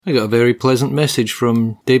I got a very pleasant message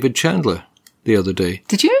from David Chandler the other day.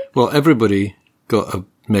 Did you? Well, everybody got a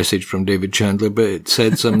message from David Chandler, but it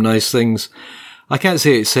said some nice things. I can't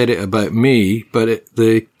say it said it about me, but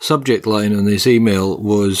the subject line on this email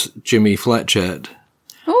was Jimmy Flatchat.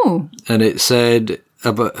 Oh. And it said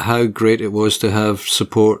about how great it was to have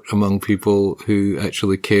support among people who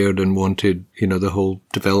actually cared and wanted, the whole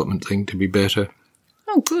development thing to be better.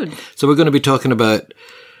 Oh, good. So we're going to be talking about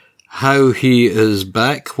how he is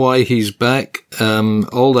back, why he's back,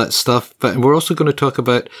 all that stuff. But we're also going to talk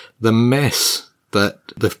about the mess that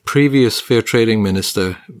the previous Fair Trading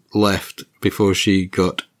Minister left before she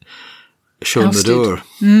got shown Ousted. the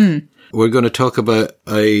door. We're going to talk about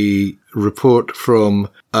a report from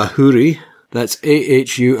AHURI. That's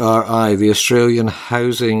AHURI, the Australian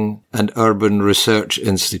Housing and Urban Research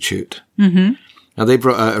Institute. Mm-hmm. Now, they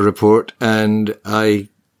brought out a report, and I've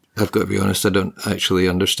got to be honest, I don't actually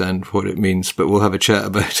understand what it means, but we'll have a chat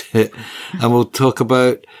about it. And we'll talk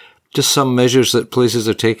about just some measures that places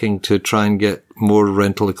are taking to try and get more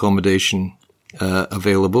rental accommodation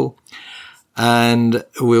available. And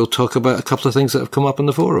we'll talk about a couple of things that have come up in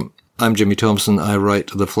the forum. I'm Jimmy Thompson. I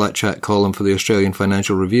write the Flat Chat column for the Australian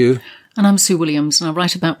Financial Review. And I'm Sue Williams, and I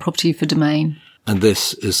write about property for Domain. And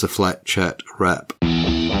this is the Flat Chat Wrap.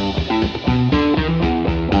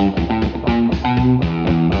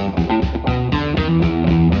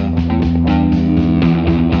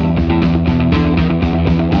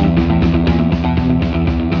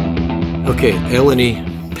 Okay, Eleni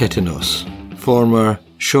Petinos, former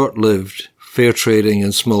short-lived fair trading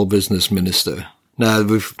and small business minister. Now,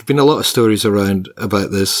 there've been a lot of stories around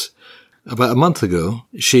about this. About a month ago,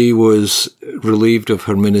 she was relieved of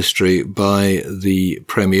her ministry by the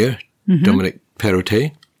Premier, Dominic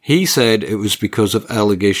Perrottet. He said it was because of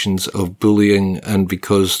allegations of bullying and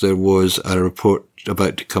because there was a report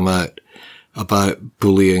about to come out about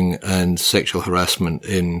bullying and sexual harassment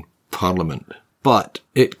in Parliament. But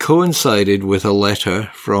it coincided with a letter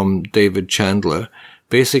from David Chandler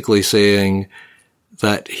basically saying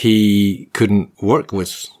that he couldn't work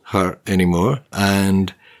with her anymore,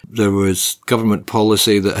 and there was government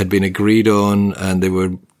policy that had been agreed on and they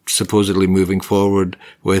were supposedly moving forward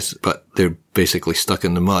with, but they're basically stuck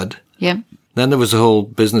in the mud. Yeah. Then there was the whole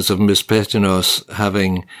business of Ms. Petinos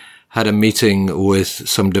having had a meeting with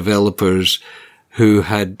some developers who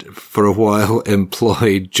had for a while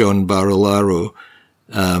employed John Barilaro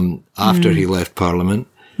after he left Parliament,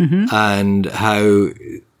 and how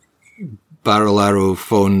Barilaro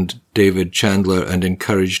phoned David Chandler and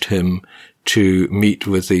encouraged him to meet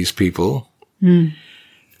with these people. So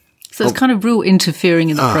it's kind of real interfering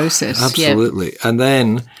in the process. Absolutely. Yeah. And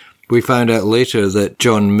then we found out later that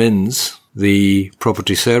John Minns, the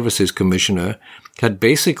Property Services Commissioner, had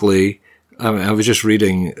basically, I was just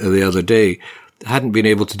reading the other day, hadn't been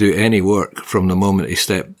able to do any work from the moment he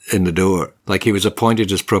stepped in the door. Like, he was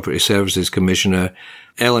appointed as Property Services Commissioner,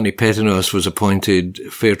 Eleni Petinos was appointed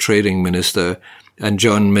Fair Trading Minister, and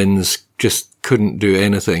John Minns just couldn't do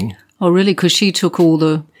anything. Oh, really? Because she took all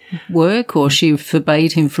the work, or she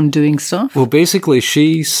forbade him from doing stuff? Well, basically,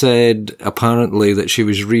 she said apparently that she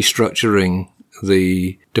was restructuring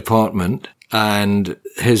the department and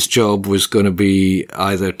his job was going to be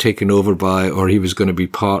either taken over by, or he was going to be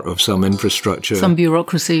part of some infrastructure. Some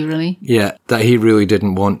bureaucracy, really? Yeah, that he really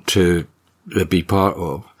didn't want to be part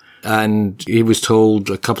of. And he was told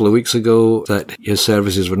a couple of weeks ago that his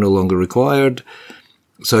services were no longer required.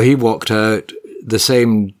 So he walked out the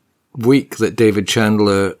same week that David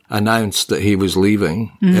Chandler announced that he was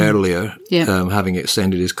leaving earlier, having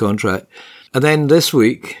extended his contract. And then this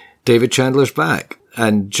week, David Chandler's back.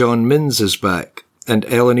 And John Minns is back, and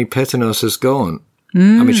Eleni Petinos is gone. I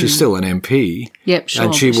mean, she's still an MP. Yep, sure.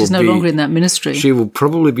 And she's no longer in that ministry. She will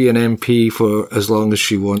probably be an MP for as long as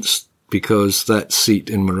she wants, because that seat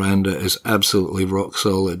in Miranda is absolutely rock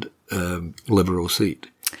solid, Liberal seat.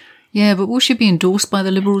 Yeah, but will she be endorsed by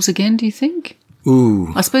the Liberals again, do you think?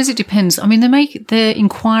 Ooh. I suppose it depends. I mean, they're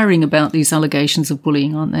inquiring about these allegations of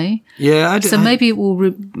bullying, aren't they? Yeah. So maybe it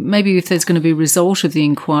will, maybe if there's going to be a result of the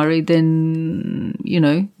inquiry, then,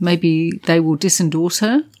 maybe they will disendorse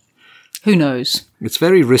her. Who knows? It's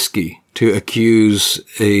very risky to accuse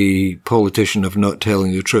a politician of not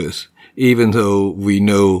telling the truth, even though we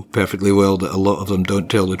know perfectly well that a lot of them don't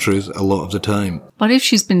tell the truth a lot of the time. But if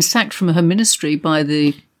she's been sacked from her ministry by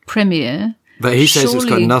the Premier... But he says it's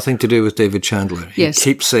got nothing to do with David Chandler. He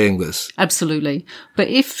keeps saying this. Absolutely. But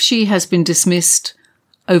if she has been dismissed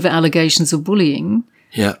over allegations of bullying,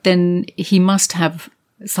 then he must have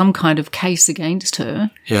some kind of case against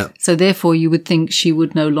her. Yeah. So therefore you would think she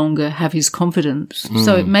would no longer have his confidence.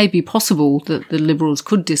 So it may be possible that the Liberals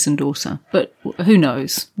could disendorse her, but who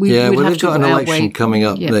knows? We'd they've got an election coming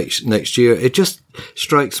up next year. It just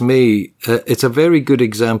strikes me, it's a very good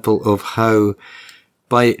example of how,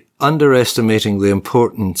 by underestimating the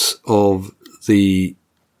importance of the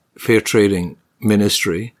Fair Trading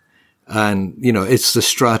Ministry, and, it's the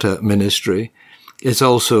Strata Ministry, it's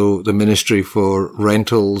also the Ministry for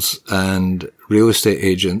Rentals and Real Estate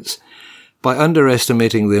Agents. By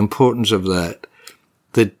underestimating the importance of that,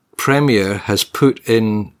 the Premier has put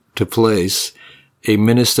into place a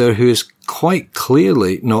minister who is quite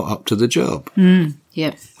clearly not up to the job.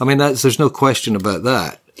 Yep. I mean, there's no question about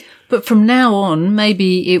that. But from now on,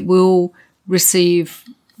 maybe it will receive,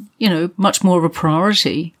 much more of a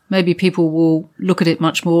priority. Maybe people will look at it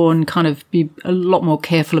much more and kind of be a lot more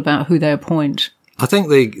careful about who they appoint. I think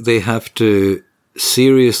they have to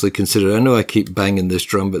seriously consider, I know I keep banging this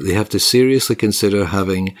drum, but they have to seriously consider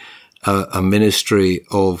having a ministry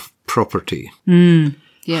of property,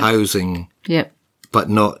 housing, but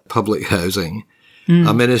not public housing.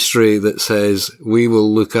 A ministry that says we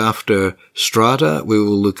will look after strata, we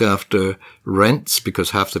will look after rents,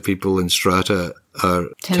 because half the people in strata are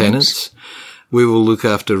tenants. We will look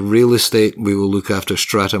after real estate, we will look after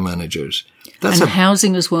strata managers. And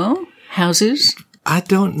housing as well? Houses? I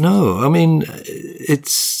don't know. I mean, it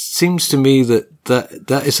seems to me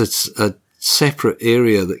that is a separate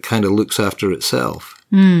area that kind of looks after itself.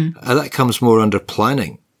 That comes more under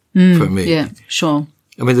planning for me. Yeah, sure.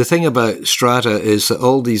 I mean, the thing about strata is that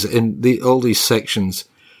all these sections,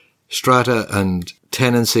 strata and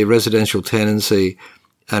tenancy, residential tenancy,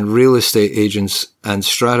 and real estate agents and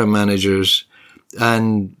strata managers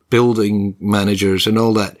and building managers and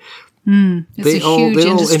all that, they're all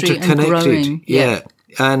interconnected. Yeah.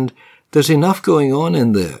 And there's enough going on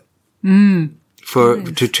in there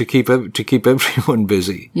to keep everyone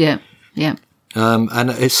busy. Yeah. Yeah. And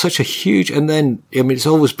it's such a huge, and then, I mean, it's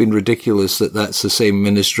always been ridiculous that that's the same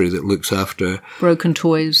ministry that looks after broken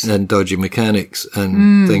toys and dodgy mechanics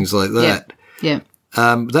and things like that. Yeah.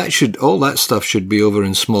 All that stuff should be over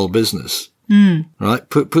in small business, right?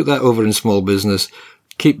 Put that over in small business.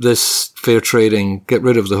 Keep this fair trading, get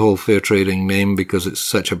rid of the whole fair trading name because it's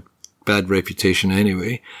such a bad reputation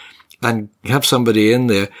anyway. And have somebody in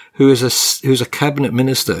there who's a cabinet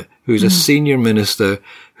minister, who's a senior minister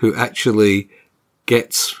who actually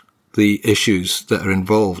gets the issues that are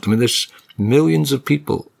involved. I mean, there's millions of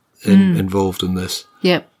people involved in this.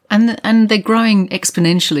 Yeah. And they're growing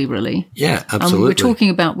exponentially, really. Yeah, absolutely. We're talking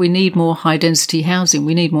about we need more high density housing.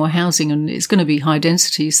 We need more housing, and it's going to be high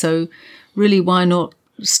density. So really, why not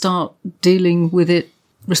start dealing with it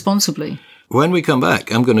responsibly? When we come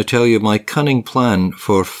back, I'm going to tell you my cunning plan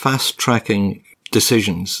for fast-tracking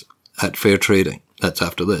decisions at fair trading. That's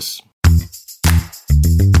after this.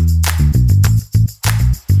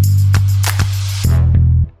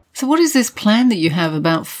 So what is this plan that you have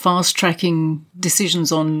about fast-tracking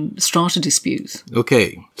decisions on strata disputes?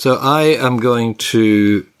 Okay, so I am going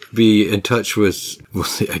to be in touch with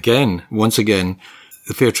once again,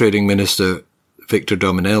 the Fair Trading Minister, Victor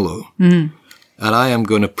Dominello. And I am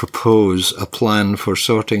going to propose a plan for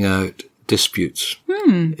sorting out disputes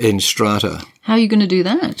in strata. How are you going to do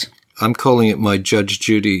that? I'm calling it my Judge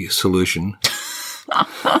Judy solution.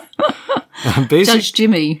 Judge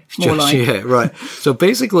Jimmy, more like. Yeah, right. So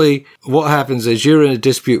basically what happens is you're in a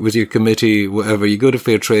dispute with your committee, whatever, you go to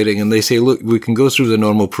fair trading and they say, look, we can go through the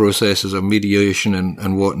normal processes of mediation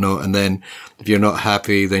and whatnot. And then if you're not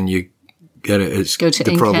happy, then you get it.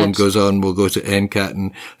 The problem goes on. We'll go to NCAT.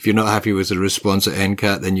 And if you're not happy with the response at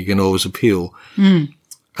NCAT, then you can always appeal. And,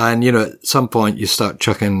 at some point you start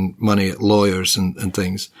chucking money at lawyers and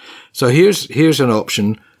things. So here's an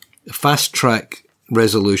option, fast track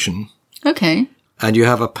resolution. Okay. And you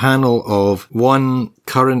have a panel of one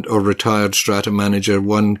current or retired strata manager,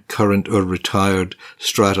 one current or retired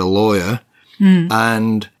strata lawyer,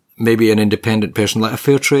 and maybe an independent person, like a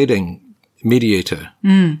fair trading mediator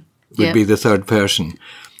would be the third person.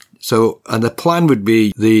 So, and the plan would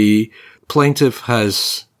be the plaintiff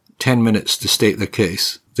has 10 minutes to state their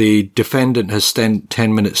case. The defendant has 10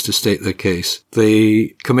 minutes to state their case.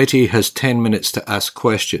 The committee has 10 minutes to ask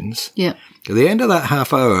questions. Yeah. At the end of that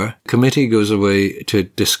half hour, committee goes away to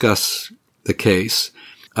discuss the case.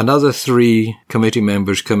 Another 3 committee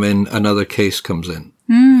members come in, another case comes in.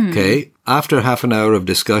 Okay. After half an hour of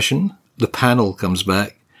discussion, the panel comes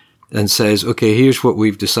back and says, okay, here's what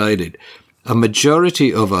we've decided. A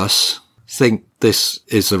majority of us think this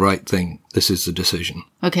is the right thing. This is the decision.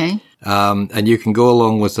 Okay. And you can go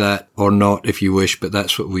along with that or not if you wish, but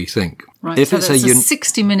that's what we think. Right. If so it's that's a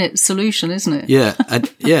 60-minute solution, isn't it? Yeah.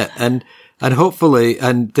 And hopefully,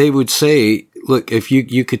 and they would say, look, if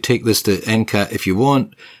you could take this to NCAT if you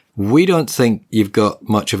want, we don't think you've got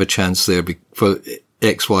much of a chance there for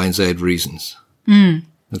X, Y, and Z reasons.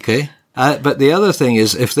 Okay? But the other thing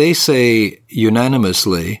is, if they say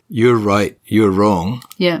unanimously, you're right, you're wrong,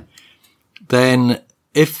 then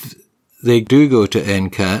if they do go to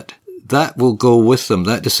NCAT, that will go with them.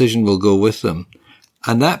 That decision will go with them.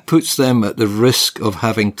 And that puts them at the risk of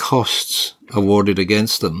having costs awarded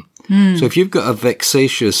against them. So if you've got a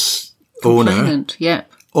vexatious owner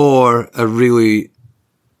or a really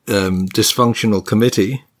dysfunctional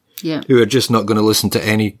committee who are just not going to listen to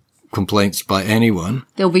any complaints by anyone,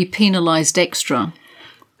 they'll be penalised extra.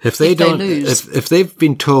 If they lose. If they've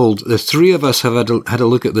been told, the three of us have had a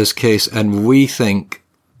look at this case and we think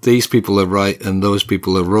these people are right and those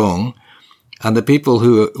people are wrong, and the people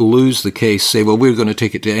who lose the case say, well, we're going to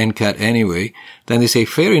take it to NCAT anyway, then they say,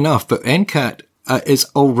 fair enough, but NCAT is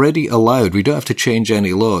already allowed. We don't have to change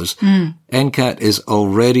any laws. NCAT is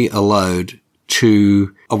already allowed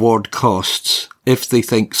to award costs if they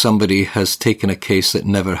think somebody has taken a case that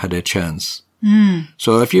never had a chance.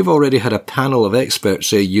 So if you've already had a panel of experts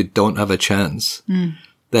say you don't have a chance,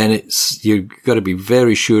 then you've got to be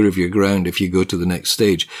very sure of your ground if you go to the next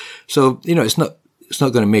stage. So, it's not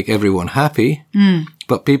going to make everyone happy,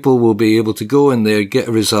 but people will be able to go in there, get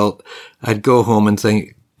a result, and go home and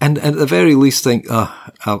think, and at the very least think,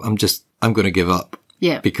 I'm going to give up.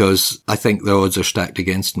 Because I think the odds are stacked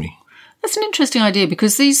against me. That's an interesting idea,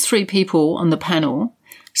 because these three people on the panel,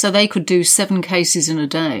 so they could do 7 cases in a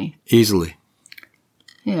day. Easily.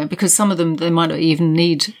 Yeah, because some of them, they might not even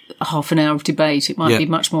need half an hour of debate. It might be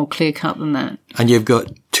much more clear-cut than that. And you've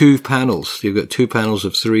got 2 panels. You've got 2 panels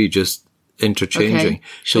of 3 just interchanging. Okay,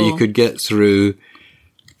 sure. So you could get through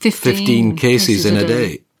 15 cases in a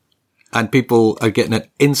day. And people are getting an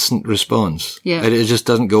instant response. Yeah. It just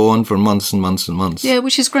doesn't go on for months and months and months. Yeah,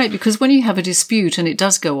 which is great, because when you have a dispute and it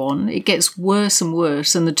does go on, it gets worse and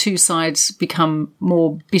worse, and the two sides become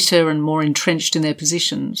more bitter and more entrenched in their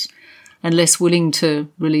positions and less willing to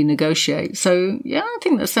really negotiate. So, yeah, I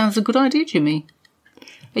think that sounds a good idea, Jimmy.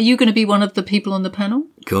 Are you going to be one of the people on the panel?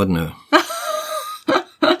 God, no.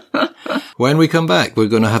 When we come back, we're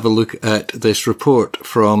going to have a look at this report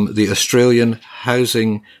from the Australian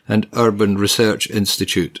Housing and Urban Research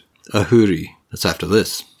Institute, AHURI. That's after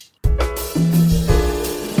this.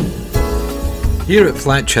 Here at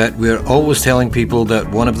Flat Chat, we're always telling people that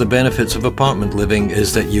one of the benefits of apartment living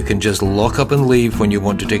is that you can just lock up and leave when you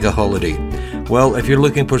want to take a holiday. Well, if you're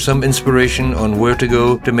looking for some inspiration on where to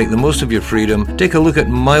go to make the most of your freedom, take a look at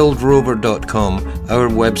mildrover.com, our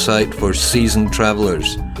website for seasoned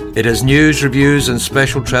travellers. It has news, reviews and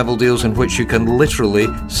special travel deals in which you can literally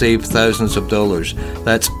save thousands of dollars.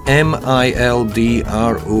 That's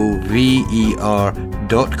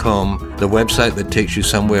mildrover.com, the website that takes you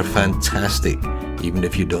somewhere fantastic, even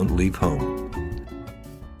if you don't leave home.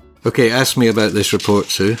 Okay, ask me about this report,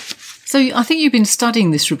 Sue. So I think you've been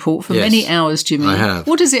studying this report for many hours, Jimmy. I have.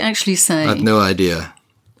 What does it actually say? I have no idea.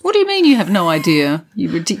 What do you mean you have no idea,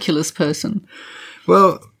 you ridiculous person?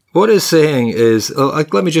 Well, what it's saying is,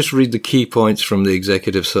 let me just read the key points from the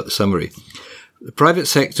executive summary. The private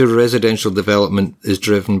sector residential development is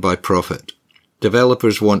driven by profit.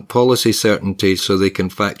 Developers want policy certainty so they can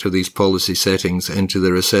factor these policy settings into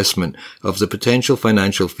their assessment of the potential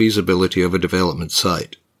financial feasibility of a development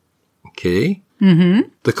site. Okay? Mm-hmm.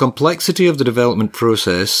 The complexity of the development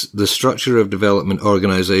process, the structure of development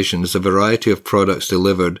organizations, the variety of products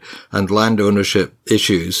delivered, and land ownership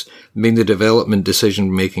issues mean the development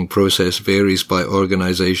decision-making process varies by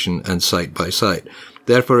organization and site by site.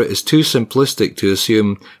 Therefore, it is too simplistic to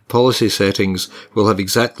assume policy settings will have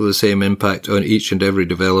exactly the same impact on each and every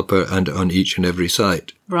developer and on each and every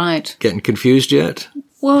site. Right. Getting confused yet?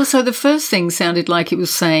 Well, so the first thing sounded like it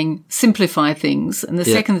was saying simplify things, and the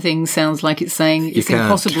second thing sounds like it's saying it's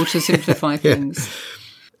impossible to simplify things.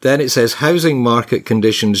 Then it says housing market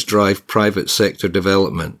conditions drive private sector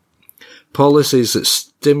development. Policies that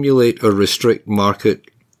stimulate or restrict market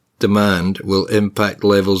demand will impact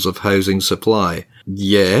levels of housing supply.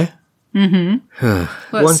 Yeah. Mm-hmm.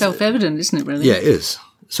 Well, it's self-evident, isn't it, really? Yeah, it is.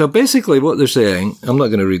 So basically what they're saying, I'm not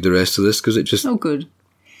going to read the rest of this because it just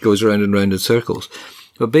goes round and round in circles.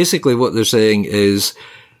 But basically what they're saying is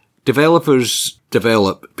developers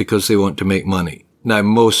develop because they want to make money. Now,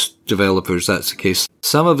 most developers, that's the case.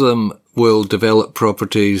 Some of them will develop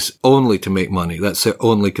properties only to make money. That's their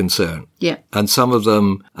only concern. Yeah. And some of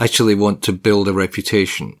them actually want to build a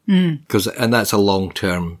reputation, and that's a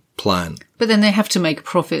long-term plan. But then they have to make a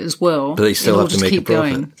profit as well. But they still have to make a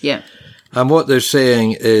profit. Going. Yeah. And what they're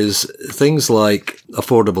saying is things like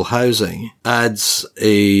affordable housing adds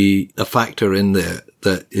a factor in there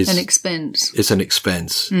that is an expense. It's an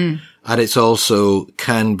expense. And it's also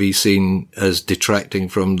can be seen as detracting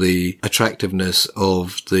from the attractiveness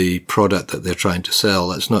of the product that they're trying to sell.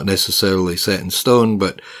 That's not necessarily set in stone,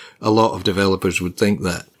 but a lot of developers would think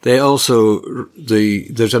that. They also,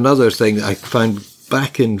 there's another thing that I found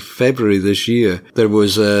back in February this year. There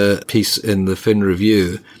was a piece in the Fin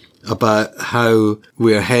Review about how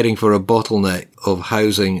we're heading for a bottleneck of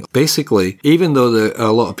housing. Basically, even though there are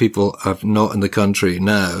a lot of people are not in the country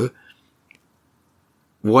now,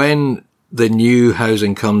 when the new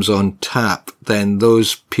housing comes on tap, then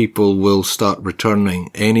those people will start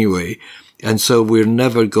returning anyway. And so we're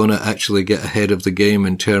never going to actually get ahead of the game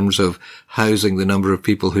in terms of housing the number of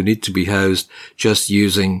people who need to be housed just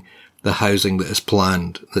using the housing that is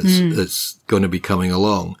planned that's going to be coming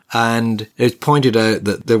along. And it pointed out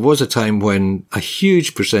that there was a time when a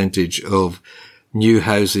huge percentage of new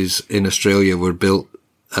houses in Australia were built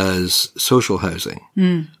as social housing.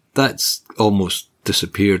 That's almost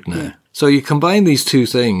disappeared now. Yeah. So you combine these two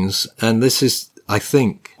things, and this is, I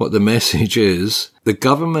think, what the message is. The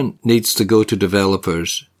government needs to go to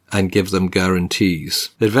developers and give them guarantees.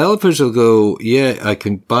 The developers will go, yeah, I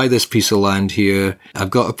can buy this piece of land here. I've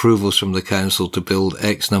got approvals from the council to build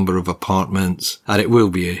X number of apartments, and it will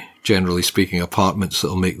be, generally speaking, apartments that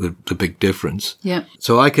will make the big difference. Yeah.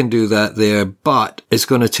 So I can do that there, but it's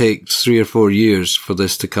going to take 3 or 4 years for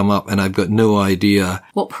this to come up, and I've got no idea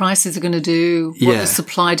what prices are going to do, what the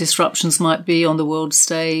supply disruptions might be on the world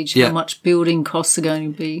stage, how much building costs are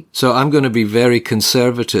going to be. So I'm going to be very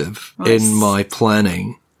conservative in my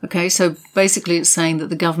planning. Okay, so basically it's saying that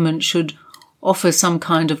the government should offer some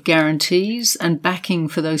kind of guarantees and backing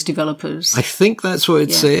for those developers. I think that's what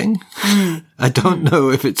it's saying. I don't know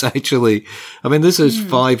if it's actually, I mean, this is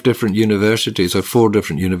 5 different universities or 4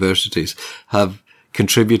 different universities have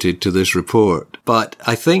contributed to this report. But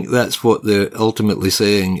I think that's what they're ultimately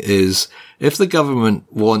saying is if the government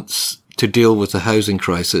wants to deal with the housing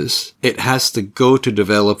crisis, it has to go to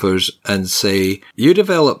developers and say, you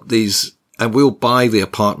develop these and we'll buy the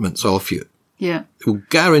apartments off you. Yeah. We'll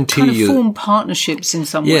guarantee you. Form partnerships in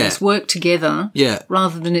some ways, work together. Yeah.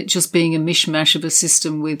 Rather than it just being a mishmash of a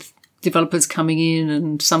system with developers coming in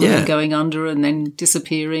and some of them going under and then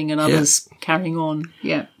disappearing and others carrying on.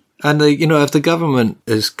 Yeah. And if the government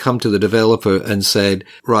has come to the developer and said,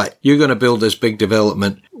 right, you're going to build this big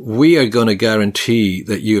development, we are going to guarantee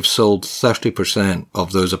that you have sold 30%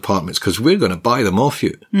 of those apartments because we're going to buy them off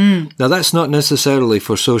you. Now, that's not necessarily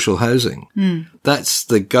for social housing. That's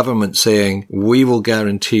the government saying, we will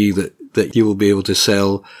guarantee that you will be able to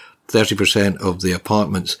sell 30% of the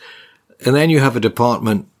apartments. And then you have a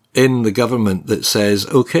department in the government that says,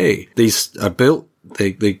 okay, these are built.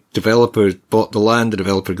 The developer bought the land, the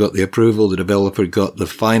developer got the approval, the developer got the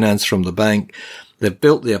finance from the bank. They've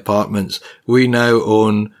built the apartments. We now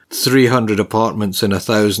own 300 apartments in a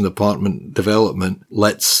 1,000 apartment development.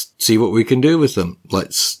 Let's see what we can do with them.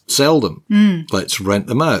 Let's sell them. Let's rent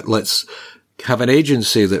them out. Let's have an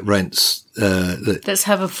agency that rents. Let's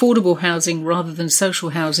have affordable housing rather than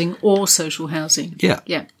social housing or social housing. Yeah.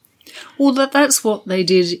 Yeah. Well, that's what they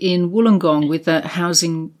did in Wollongong with that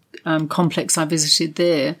housing complex I visited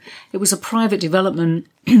there. It was a private development,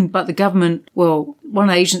 but the government, one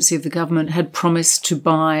agency of the government had promised to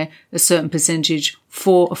buy a certain percentage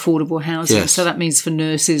for affordable housing. Yes. So that means for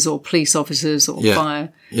nurses or police officers or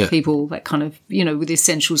fire people, that kind of, with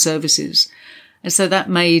essential services. And so that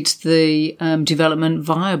made the development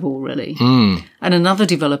viable, really. And another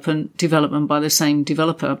development by the same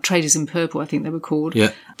developer, Traders in Purple, I think they were called.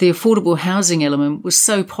 Yeah. The affordable housing element was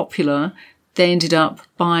so popular, they ended up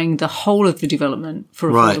buying the whole of the development for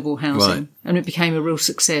affordable housing. And it became a real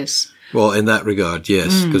success. Well, in that regard,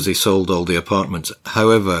 yes, because they sold all the apartments.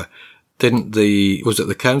 However, was it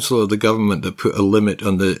the council or the government that put a limit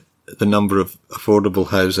on the number of affordable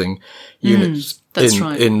housing units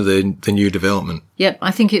in the new development? Yep,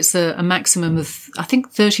 I think it's a maximum of,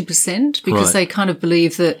 30%, because they kind of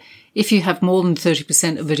believe that if you have more than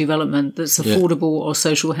 30% of a development that's affordable or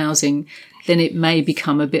social housing, then it may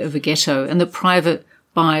become a bit of a ghetto and the private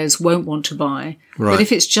buyers won't want to buy. Right. But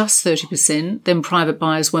if it's just 30%, then private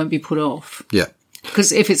buyers won't be put off. Yeah.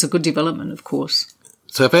 Because if it's a good development, of course.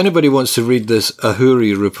 So if anybody wants to read this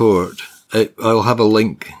Ahuri report, I'll have a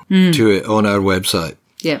link to it on our website.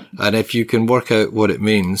 Yeah. And if you can work out what it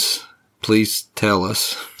means, please tell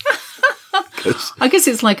us. I guess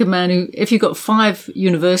it's like a man who, if you've got 5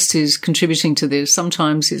 universities contributing to this,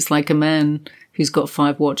 sometimes it's like a man who's got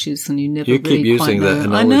 5 watches and you never You really keep using quite know. that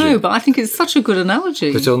analogy. I know, but I think it's such a good analogy.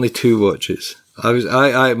 It's only 2 watches.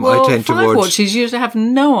 I Well, tend 5 towards watches, you have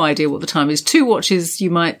no idea what the time is. 2 watches, you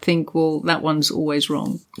might think, well, that one's always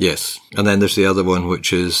wrong. yes, and then there's the other one,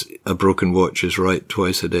 which is a broken watch is right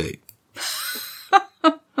twice a day.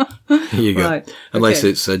 Here you go. Right, Unless okay.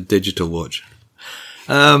 it's a digital watch.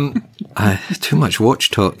 Too much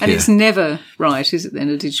watch talk And here. it's never right, is it then,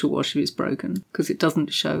 a digital watch if it's broken? Because it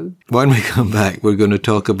doesn't show. When we come back, we're going to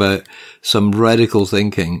talk about some radical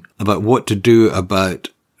thinking about what to do about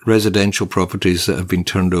residential properties that have been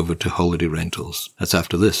turned over to holiday rentals. That's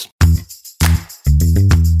after this.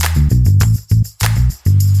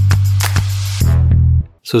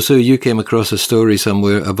 So, Sue, you came across a story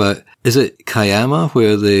somewhere about, is it Kiama,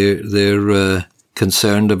 where they're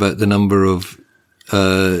concerned about the number of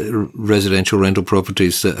residential rental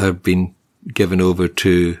properties that have been given over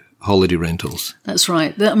to holiday rentals? That's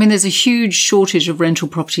right. I mean, there's a huge shortage of rental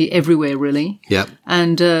property everywhere, really. Yeah.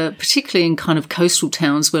 And particularly in kind of coastal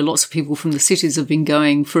towns where lots of people from the cities have been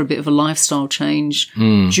going for a bit of a lifestyle change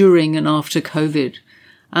during and after COVID.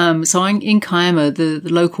 So in Kiama, the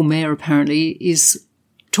local mayor apparently is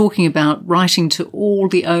talking about writing to all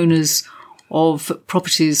the owners of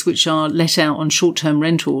properties which are let out on short-term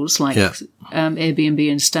rentals like Airbnb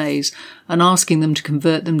and stays, and asking them to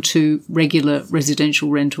convert them to regular residential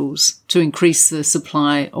rentals to increase the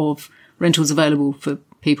supply of rentals available for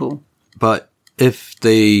people. But if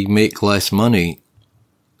they make less money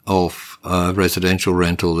off a residential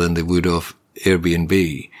rental than they would off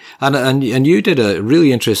Airbnb, and you did a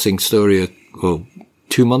really interesting story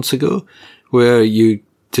 2 months ago where you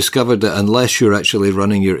discovered that unless you're actually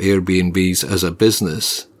running your Airbnbs as a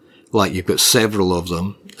business, like you've got several of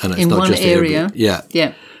them, and it's in not one just area,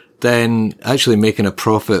 Airbnb, then actually making a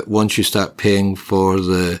profit once you start paying for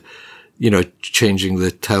the, changing the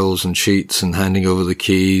towels and sheets and handing over the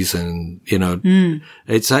keys and,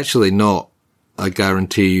 it's actually not a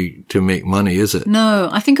guarantee to make money, is it? No,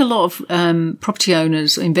 I think a lot of property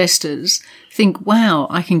owners, investors think, wow,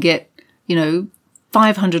 I can get,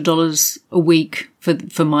 $500 a week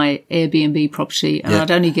for my Airbnb property, and I'd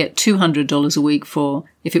only get $200 a week for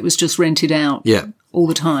if it was just rented out all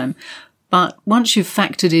the time. But once you've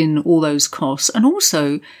factored in all those costs, and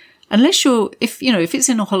also, unless if it's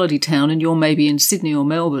in a holiday town and you're maybe in Sydney or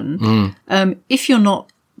Melbourne, if you're not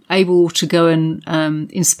able to go and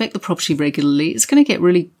inspect the property regularly, it's going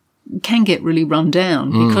to can get really run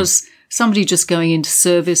down because somebody just going in to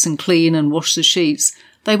service and clean and wash the sheets,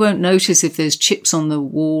 they won't notice if there's chips on the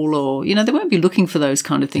wall or, they won't be looking for those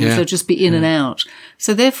kind of things. They'll just be in and out.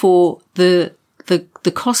 So therefore, the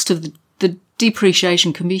cost of the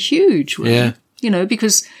depreciation can be huge. Really. Yeah.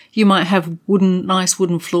 Because you might have nice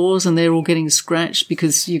wooden floors and they're all getting scratched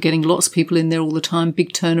because you're getting lots of people in there all the time,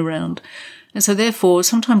 big turnaround. And so therefore,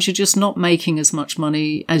 sometimes you're just not making as much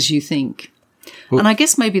money as you think. Well, and I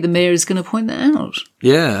guess maybe the mayor is going to point that out.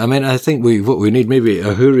 Yeah, I mean, I think what we need, maybe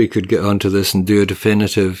Ahuri could get onto this and do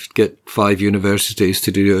get 5 universities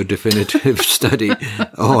to do a definitive study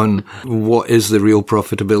on what is the real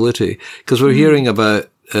profitability. Because we're hearing about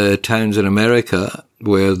towns in America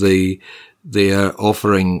where they are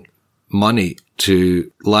offering money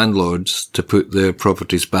to landlords to put their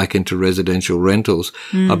properties back into residential rentals.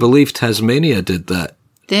 I believe Tasmania did that.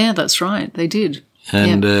 Yeah, that's right. They did.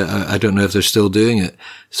 And I don't know if they're still doing it.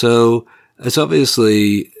 So it's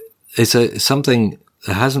obviously, something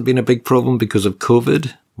that hasn't been a big problem because of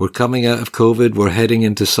COVID. We're coming out of COVID. We're heading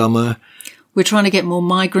into summer. We're trying to get more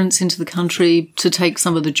migrants into the country to take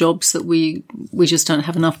some of the jobs that we just don't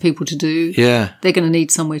have enough people to do. Yeah. They're going to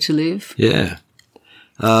need somewhere to live. Yeah.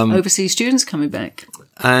 Overseas students coming back.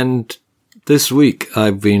 And this week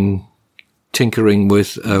I've been tinkering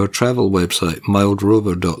with our travel website,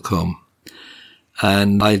 mildrover.com.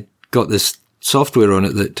 And I got this software on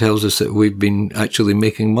it that tells us that we've been actually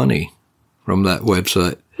making money from that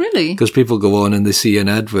website. Really? Because people go on and they see an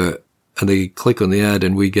advert and they click on the ad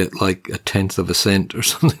and we get like 1/10 of a cent or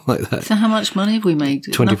something like that. So how much money have we made?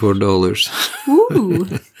 $24.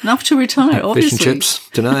 Ooh, enough to retire, obviously. Fish and chips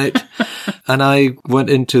tonight. And I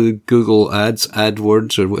went into Google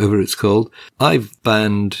AdWords or whatever it's called. I've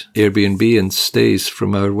banned Airbnb and stays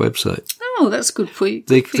from our website. Oh, that's good for you.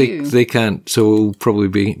 They can't, so we'll probably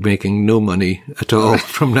be making no money at all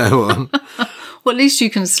from now on. Well, at least you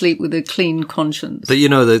can sleep with a clean conscience. But the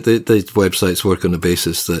websites work on the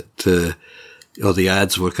basis that, or the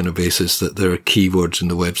ads work on a basis that there are keywords in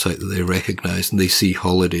the website that they recognize and they see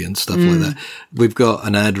holiday and stuff like that. We've got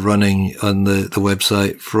an ad running on the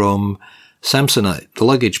website from Samsonite, the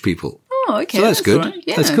luggage people. Oh, okay. So that's good. Right.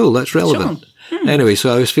 Yeah. That's cool. That's relevant. Sure. Anyway,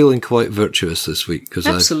 so I was feeling quite virtuous this week because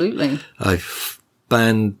Absolutely. I've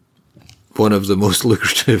banned one of the most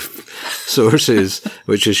lucrative sources,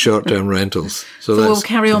 which is short-term rentals. So we'll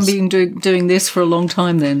carry on doing this for a long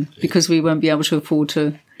time then, because we won't be able to afford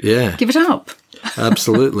to give it up.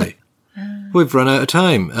 Absolutely. We've run out of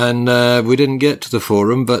time, and we didn't get to the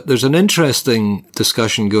forum, but there's an interesting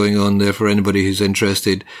discussion going on there for anybody who's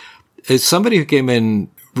interested. It's somebody who came in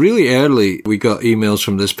really early. We got emails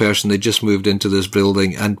from this person. They just moved into this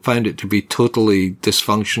building and found it to be totally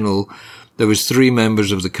dysfunctional. There was 3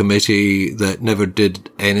 members of the committee that never did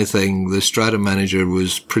anything. The strata manager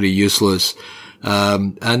was pretty useless.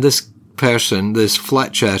 And this person, this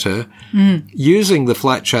flat chatter, using the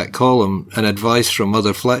flat chat column and advice from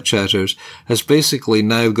other flat chatters, has basically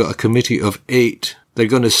now got a committee of 8. They're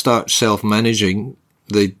going to start self-managing.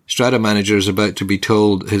 The strata manager is about to be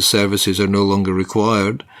told his services are no longer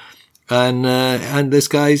required. And this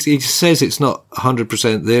guy, he says it's not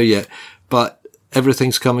 100% there yet, but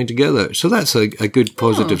everything's coming together. So that's a good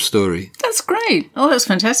positive story. That's great. Oh, that's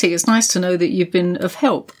fantastic. It's nice to know that you've been of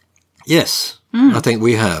help. Yes, I think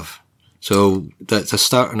we have. So that's a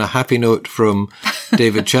start on a happy note from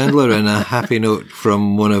David Chandler and a happy note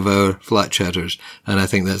from one of our flat chatters. And I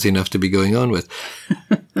think that's enough to be going on with.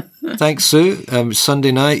 Thanks, Sue.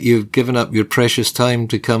 Sunday night, you've given up your precious time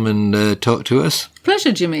to come and talk to us.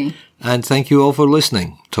 Pleasure, Jimmy. And thank you all for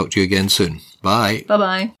listening. Talk to you again soon. Bye.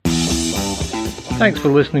 Bye-bye. Thanks for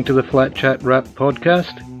listening to the Flat Chat Wrap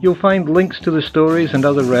podcast. You'll find links to the stories and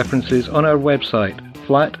other references on our website,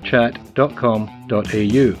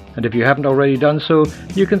 flatchat.com.au. And if you haven't already done so,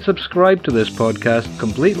 you can subscribe to this podcast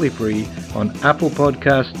completely free on Apple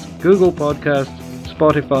Podcasts, Google Podcasts,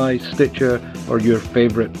 Spotify, Stitcher, or your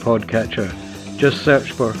favourite podcatcher. Just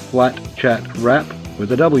search for Flat Chat Wrap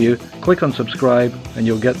with a W, click on subscribe, and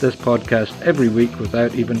you'll get this podcast every week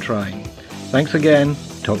without even trying. Thanks again.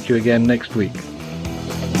 Talk to you again next week.